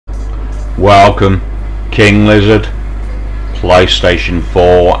Welcome, King Lizard, PlayStation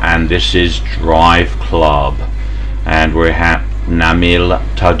 4, and this is Drive Club, and we're at Tamil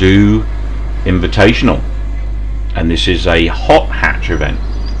Nadu Invitational, and this is a hot hatch event.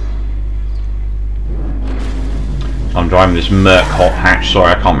 So I'm driving this Merc hot hatch.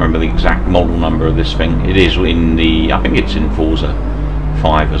 Sorry, I can't remember the exact model number of this thing. It is in the, I think it's in Forza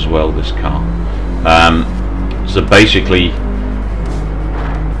 5 as well, this car. So basically,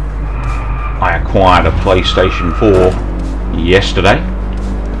 I acquired a PlayStation 4 yesterday.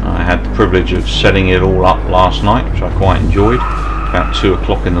 I had the privilege of setting it all up last night, which I quite enjoyed, about 2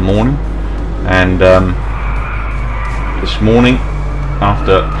 o'clock in the morning. And this morning,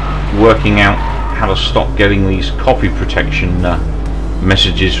 after working out how to stop getting these copy protection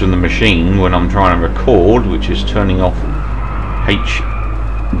messages from the machine when I'm trying to record, which is turning off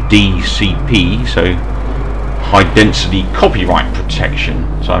HDCP, so high density copyright protection.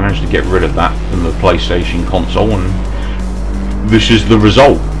 So I managed to get rid of that from the PlayStation console, and this is the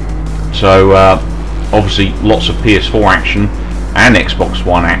result. So obviously lots of PS4 action and Xbox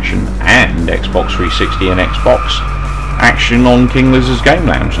One action and Xbox 360 and Xbox action on King Lizard's Game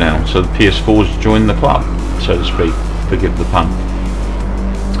Lounge now. So the PS4's joined the club, so to speak, forgive the pun.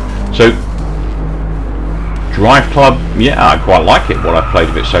 So Drive Club, yeah, I quite like it, what I've played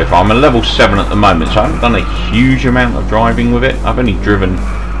of it so far. I'm a level 7 at the moment, so I haven't done a huge amount of driving with it. I've only driven,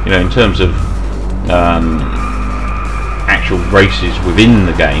 you know, in terms of actual races within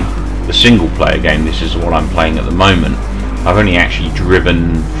the game, the single player game, this is what I'm playing at the moment. I've only actually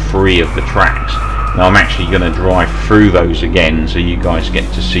driven 3 of the tracks. Now I'm actually going to drive through those again, so you guys get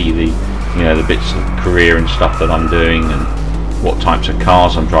to see the, you know, the bits of career and stuff that I'm doing and what types of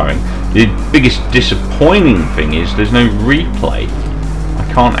cars I'm driving. The biggest disappointing thing is there's no replay. I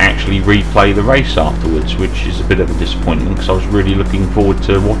can't actually replay the race afterwards, which is a bit of a disappointment because I was really looking forward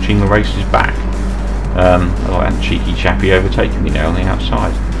to watching the races back. Oh, that cheeky chappy overtaking me now on the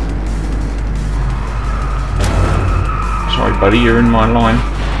outside. Sorry buddy, you're in my line.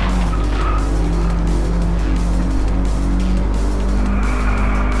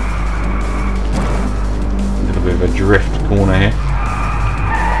 A little bit of a drift corner here.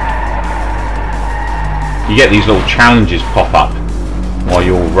 You get these little challenges pop up while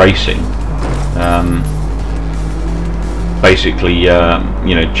you're racing. Basically,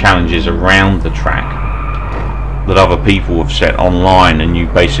 you know, challenges around the track that other people have set online, and you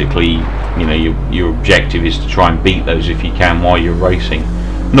basically, you know, your objective is to try and beat those if you can while you're racing.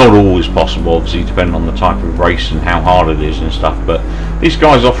 Not always possible, obviously, depending on the type of race and how hard it is and stuff, but these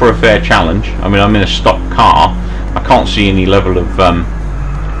guys offer a fair challenge. I mean, I'm in a stock car. I can't see any level of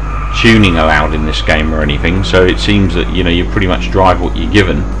tuning allowed in this game or anything, so it seems that, you know, you pretty much drive what you're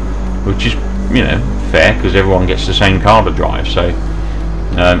given, which is, you know, fair because everyone gets the same car to drive, so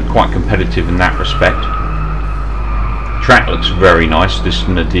quite competitive in that respect. Track looks very nice, this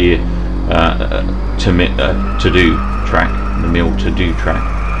Nadir to-do track, the Mill to-do track.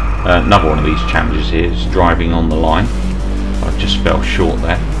 Another one of these challenges here is driving on the line. I just fell short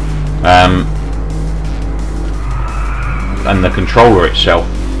there. And the controller itself,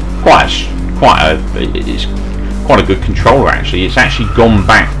 it's quite a good controller actually. It's actually gone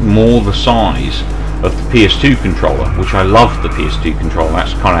back more the size of the PS2 controller, which I love the PS2 controller.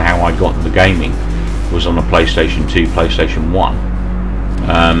 That's kind of how I got into gaming, was on a PlayStation 2, PlayStation 1.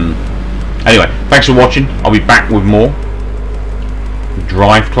 Anyway, thanks for watching. I'll be back with more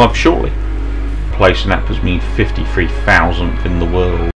Drive Club shortly. Place that puts me 53,000th in the world.